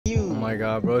my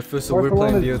god, bro. It feels so weird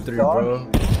playing BO3, bro.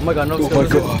 Oh my god, no. Oh my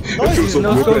god. It feels so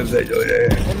weird playing that.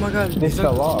 Oh my god. They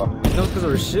fell off. No, because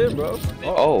of our shit, bro.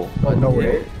 Oh. Oh, no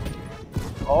way.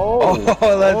 Oh.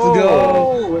 Oh, let's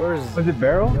go. Where's... Was it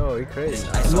barrel? Yo, he crazy.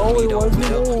 No, it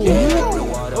wasn't.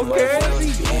 Okay.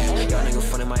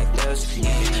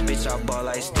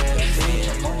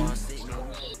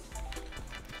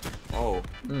 Oh.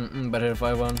 Better hit a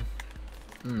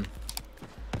 5-1.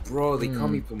 Bro, they call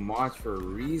me Pamaj for a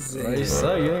reason. Bro, you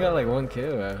suck. You only got like 1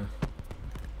 kill, man.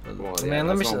 Well, yeah, Man,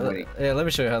 let me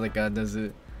show you how the guy does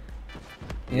it.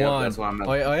 Yeah, One. that's why I'm not.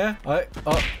 Oh yeah.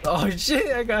 Oh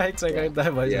shit! I got hit. I got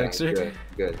that by texture.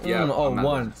 Good. Yeah. Oh,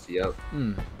 one. Yep.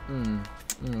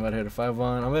 About to hit a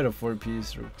 5-1. I'm gonna hit a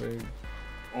 4-piece real quick.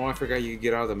 Oh, I forgot you could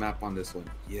get out of the map on this one.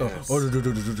 Yes.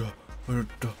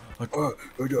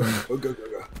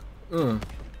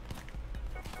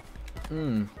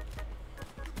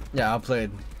 Yeah, I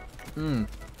played.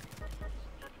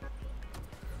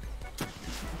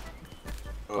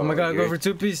 Oh my god, go for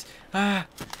 2-piece. Ah.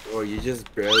 Oh, you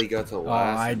just barely got to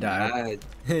last. Oh, I died.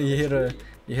 you hit a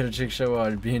trick shot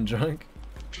while being drunk.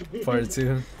 Part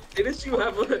 2. Didn't you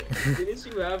have a?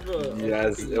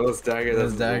 Yes, it was dagger. It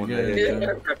was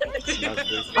dagger.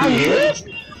 I hit?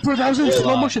 Bro, that was in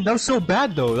slow motion. That was so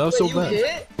bad though. That was so bad.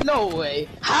 Hit? No way.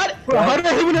 How did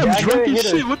I hit when I'm drunk and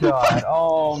shit? What the fuck?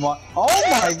 Oh my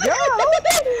god.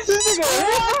 This nigga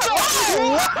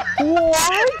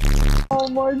what? Oh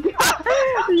my god.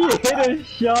 He hit a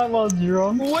shot while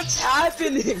drunk. What's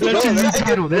happening? That's a new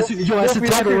title. That's the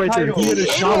title right there. He hit a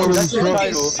shot while drunk.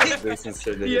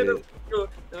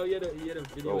 He had a video.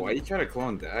 Bro, why are you trying to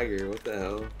clone dagger? What the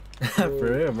hell? For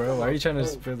real, bro. Why are you trying to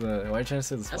spit the? Why are you trying to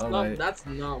steal the spotlight? That's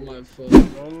not my fault.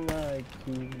 Don't like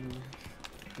you.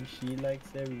 She likes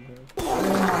everything. Oh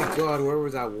my god, wherever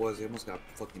that was, it almost got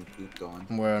fucking pooped on.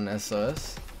 We're on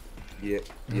SOS. Yeah.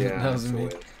 That was me.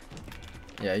 SOS.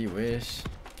 Yeah, you wish.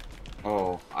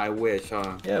 Oh, I wish,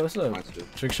 huh? Yeah, what's up?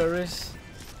 Trick shot race?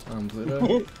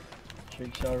 Pluto.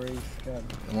 Trick shot race. God.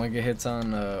 I want to get hits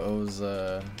on O's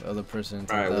other person.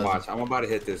 Alright, watch. I'm about to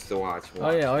hit this to watch. Oh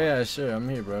yeah, sure. I'm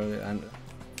here, bro.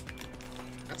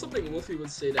 That's something Wplfy would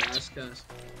say to Ashcash.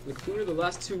 Like, who are the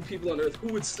last 2 people on Earth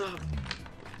who would stop?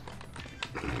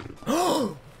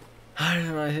 How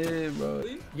did I hit, bro?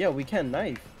 Yeah, we can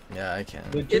knife. Yeah, I can.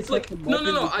 It's like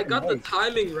no. I got the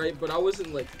timing right, but I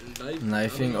wasn't like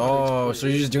knifing. Oh, so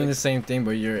you're just doing the same thing,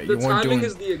 but you weren't doing. The timing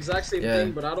is the exact same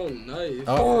thing, but I don't knife.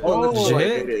 Oh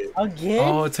legit? Again?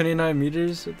 Oh, 29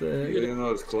 meters. What the heck? I didn't know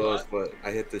it was close, but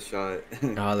I hit the shot.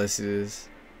 Oh, let's see this.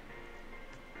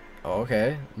 Oh,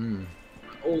 okay.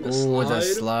 Oh, the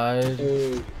slide.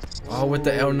 Oh, with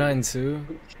the L9 too.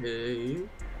 Okay.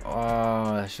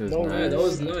 Oh, that shit was nice. Man, that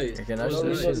was nice. Okay, that shit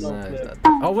was nice.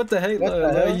 Oh, what the heck?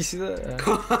 Look, you see that?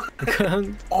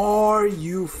 Are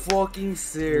you fucking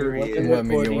serious? What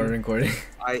media we're recording?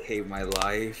 I hate my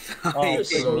life. I'm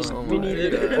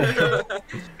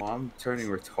turning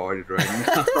retarded right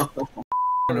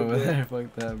now. Over there,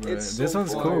 fuck that, bro. This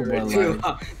one's cool, bro.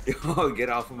 Yo, get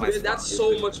off of my spot. That's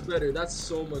so much better. That's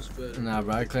so much better. Nah,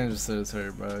 bro, I claimed this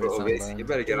territory, bro. You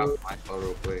better get off my spot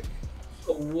real quick.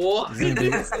 What?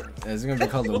 It's gonna be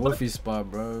called the Wplfy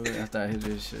spot, bro. After I hit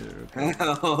this shit.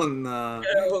 Hell nah.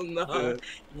 Hell nah.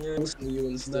 Yeah, listen to you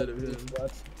instead of him.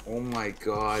 Oh my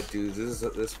god, dude, this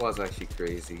was actually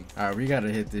crazy. Alright, we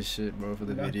gotta hit this shit, bro, for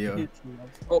the video.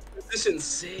 Oh, position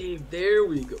save. There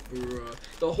we go, bro.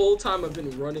 The whole time I've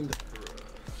been running the.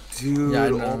 Dude,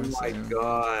 yeah, oh my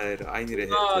god, I need to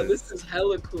hit this. This is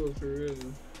hella cool for real.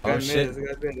 Oh shit!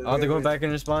 Oh, they're going back in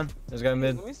respawn. There's a guy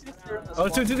mid. Oh,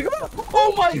 two to go!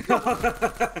 Oh my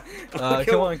god!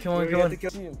 Come on.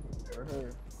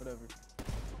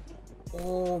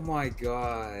 Oh my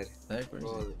god!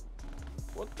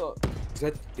 What the?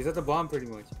 He's at the bomb pretty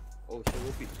much. Oh shit,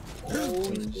 Wplfy.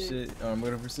 Oh shit! I'm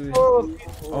gonna pursue you. Oh,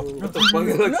 what the fuck?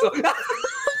 It looks so.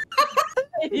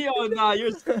 Yo, nah, you're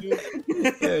stupid.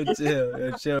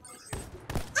 Yo, chill.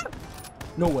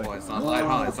 No way. Oh, it's not light,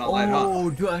 huh? It's not light, huh? Oh,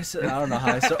 dude, I don't know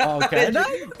how I saw. Oh, okay.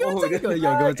 Go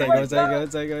take.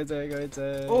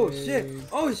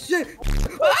 Oh shit.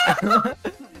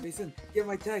 Mason, get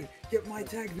my tag. Get my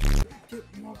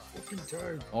fucking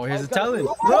tag. Oh, here's a talent.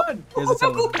 Run. Here's a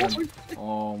talent.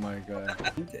 Oh my god.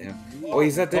 Damn. Oh,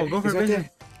 he's at there. Oh, go for it.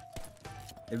 There.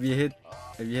 If you hit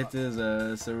this,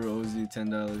 server owes you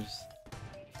 $10.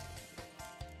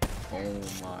 Oh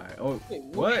my. Oh,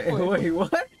 what? Wait,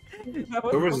 what?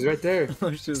 Silvers is right there.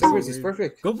 Oh, Silvers is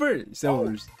perfect. Go for it,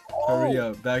 Silvers. Hurry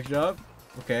up. Backdrop.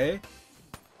 Okay.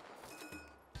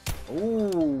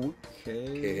 Oh,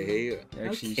 okay.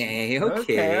 Okay.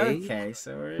 Okay,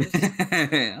 Silvers.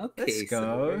 Okay. Let's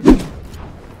go.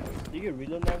 You you get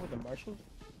reload now with the marshals?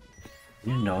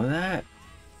 You know that?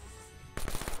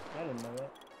 I didn't know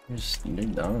that. You're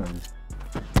dumb.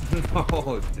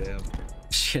 Oh damn.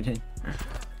 Shitting.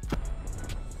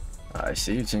 I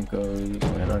see you, Chinko.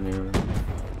 Wait on you.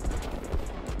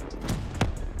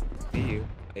 See you.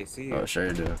 I see you. Oh, sure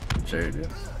you do. Sure you do.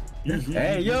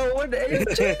 Hey, yo, what the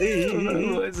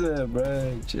chill. What's up,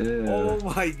 bro? Chill. Oh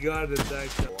my god, the attack.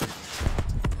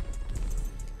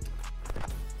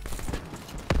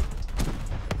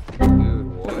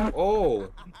 Dude, what? Oh!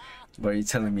 Bro, you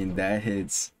telling me that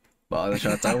hits? But all the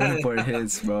shots I went for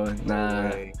hits, bro. Nah.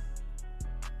 Right.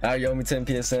 You owe me 10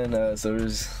 PSN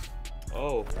service.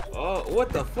 Oh, what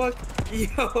the fuck?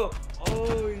 Yo!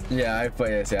 Oh, Yeah, I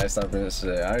play. Yeah, I stopped doing this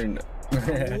shit. I don't know.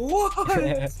 what? I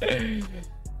Is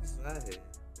that it?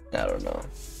 don't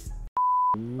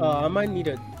know. I might need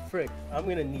a frick. I'm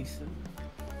gonna need some.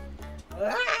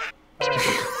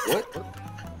 What?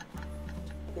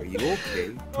 Are you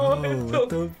okay? Oh, what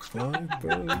the fuck,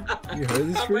 bro? You heard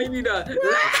this I might need a.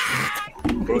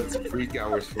 Bro, it's freak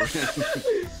hours for him.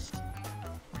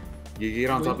 You get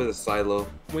on top of the silo.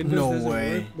 Windows No doesn't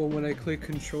way. work, but when I click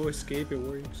Control Escape, it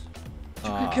works.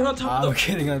 Get on top of I'm the.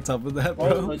 getting on top of that, Oh,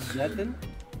 bro. like that then?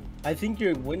 I think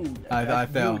you're winning. I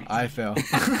fell. I fell.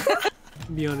 To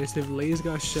be honest, if Lays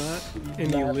got shot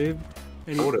and you live,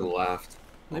 and I would you, have laughed.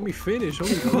 let me finish.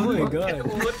 Holy Oh fuck. my god.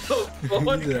 What the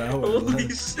fuck? Yeah, I would've Holy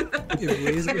laughed. shit. If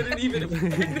Lays I didn't even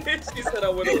finish. He said I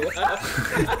would have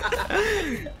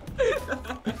laughed.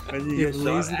 And you If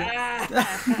Lays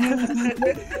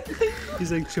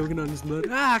he's like choking on his nut.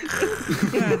 That's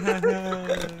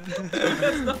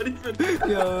not even.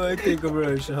 Yo, I think I'm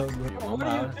ready to shot, bro. What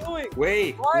are you doing?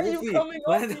 Wait, Why are you Wplfy, coming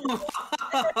let up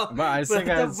him- Bro, I still Let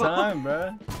got the ball- time,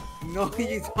 bro. No,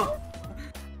 you don't.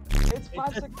 It's 5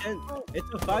 It's a seconds. 10. It's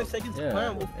a 5 seconds Yeah,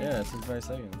 plan. yeah, it's in 5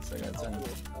 seconds. I got time.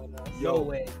 No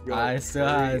way. Yo, I still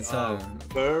hurry had time.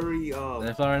 up, Hurry up. Is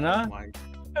it flying now? Oh my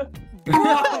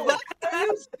Are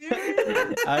you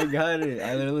serious? I got it.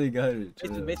 I literally got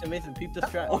it. Mason, peep the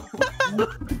strap.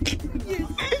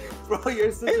 Bro,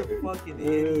 you're such a fucking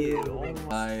idiot. Oh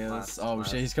my Nice. Oh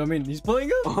shit, he's coming. He's pulling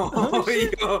up. Oh, yo. He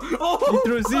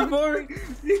threw a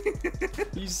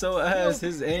C4. He's so ass.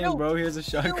 His aim, bro. He has a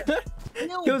shotgun.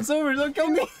 Kill Silver. Don't kill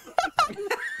me.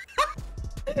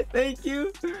 Thank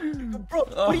you. Bro,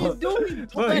 what are you doing?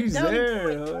 Go Bro, back he's down.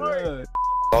 there. Hold on.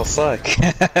 Oh fuck.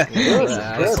 You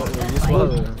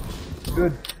swallow.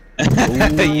 Good.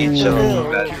 You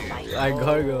chill. I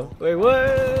gargle. Wait, what?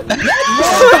 Yo!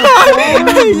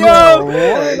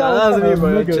 That wasn't me,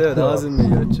 bro. Chill. That wasn't me.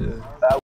 Yo, chill.